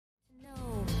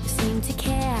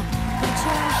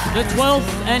The 12th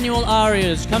annual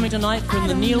ARIAs coming tonight from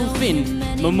the Neil Finn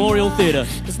Memorial Theatre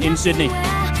in Sydney.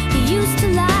 He used to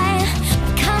lie,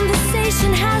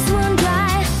 conversation has run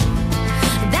dry.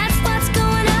 That's what's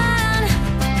going on.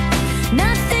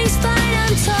 Nothing's fine,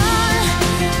 I'm torn.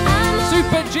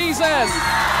 Super Jesus!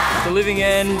 The Living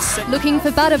End. Looking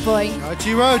for Butterboy.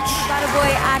 Archie Roach.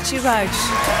 Butterboy, Archie Roach.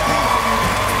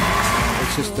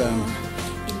 It's just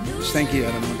thank you.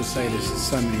 I don't want to say this. There's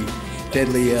so many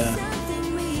deadly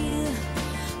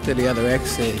other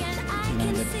acts there, you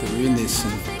know, that were in this,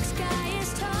 and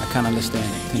I can't understand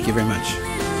it. Thank you very much.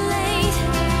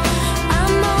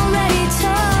 I'm already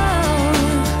told.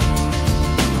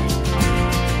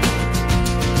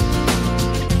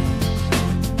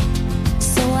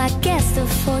 So I guess the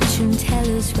fortune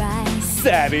teller's right.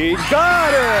 Savvy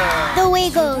got it! The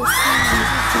Wiggles.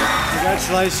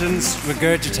 Congratulations,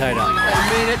 Regurgitator.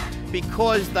 They mean it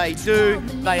because they do.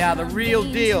 They are the real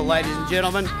deal, ladies and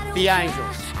gentlemen, the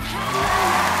Angels.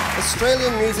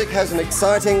 Australian music has an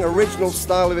exciting, original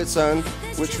style of its own,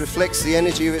 which reflects the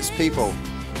energy of its people.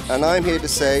 And I'm here to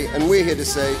say, and we're here to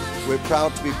say, we're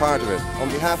proud to be part of it. On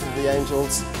behalf of the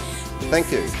Angels,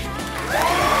 thank you. I'm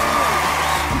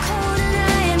cold and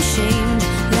I am shamed,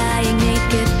 lying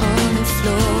naked on the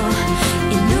floor.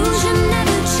 Illusion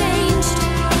never changed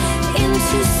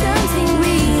into something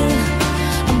real.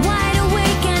 I'm wide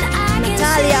awake and I can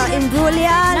Natalia,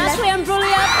 Imbruglia. Natalie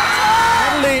Imbruglia.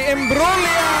 Natalie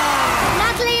Imbruglia!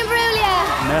 Natalie Imbruglia.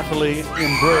 Natalie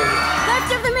Imbruglia.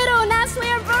 Left of the middle, Natalie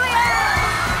Imbruglia.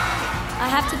 I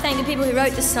have to thank the people who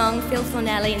wrote the song, Phil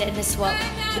Fornelli and Edna Swap.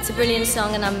 It's a brilliant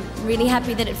song and I'm really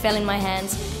happy that it fell in my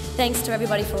hands. Thanks to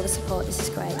everybody for all the support. This is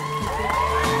great.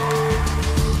 Thank you.